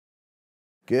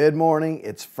Good morning.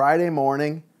 It's Friday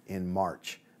morning in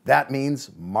March. That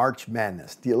means March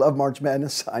Madness. Do you love March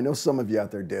Madness? I know some of you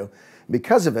out there do.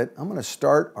 Because of it, I'm going to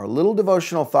start our little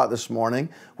devotional thought this morning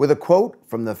with a quote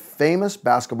from the famous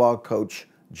basketball coach,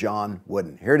 John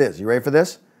Wooden. Here it is. You ready for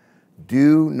this?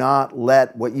 Do not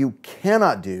let what you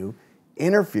cannot do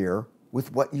interfere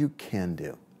with what you can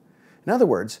do. In other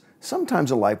words,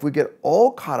 sometimes in life we get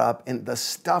all caught up in the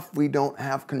stuff we don't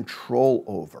have control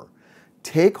over.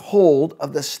 Take hold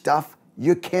of the stuff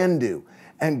you can do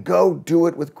and go do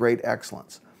it with great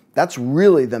excellence. That's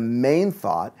really the main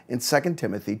thought in 2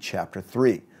 Timothy chapter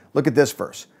 3. Look at this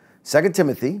verse. 2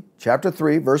 Timothy chapter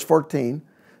 3, verse 14.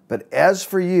 But as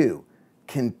for you,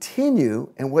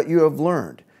 continue in what you have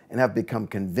learned and have become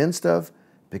convinced of,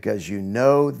 because you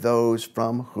know those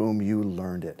from whom you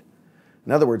learned it.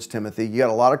 In other words, Timothy, you got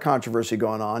a lot of controversy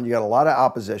going on. You got a lot of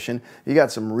opposition. You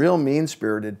got some real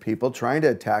mean-spirited people trying to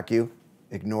attack you.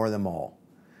 Ignore them all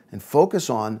and focus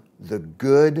on the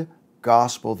good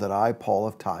gospel that I, Paul,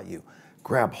 have taught you.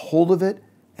 Grab hold of it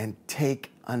and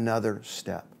take another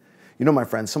step. You know, my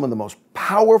friends, some of the most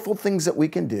powerful things that we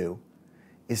can do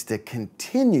is to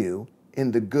continue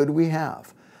in the good we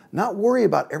have, not worry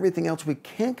about everything else we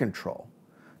can't control.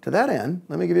 To that end,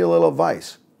 let me give you a little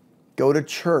advice. Go to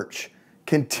church.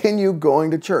 Continue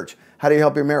going to church. How do you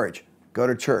help your marriage? Go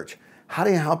to church. How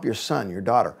do you help your son, your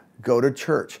daughter? Go to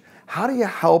church. How do you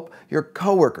help your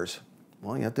coworkers?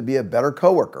 Well, you have to be a better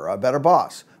coworker, a better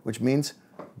boss, which means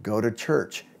go to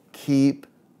church. Keep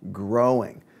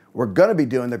growing. We're going to be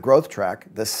doing the growth track,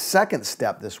 the second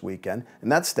step this weekend,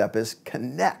 and that step is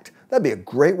connect. That'd be a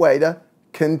great way to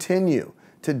continue,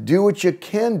 to do what you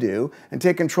can do and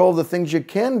take control of the things you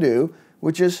can do,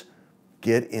 which is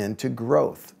get into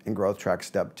growth in growth track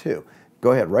step 2.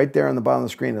 Go ahead, right there on the bottom of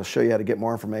the screen, it'll show you how to get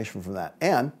more information from that.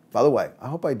 And, by the way, I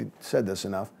hope I said this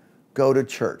enough, go to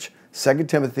church. 2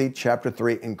 Timothy chapter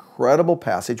 3, incredible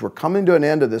passage. We're coming to an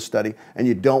end of this study, and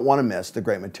you don't want to miss the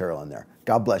great material in there.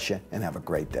 God bless you, and have a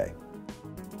great day.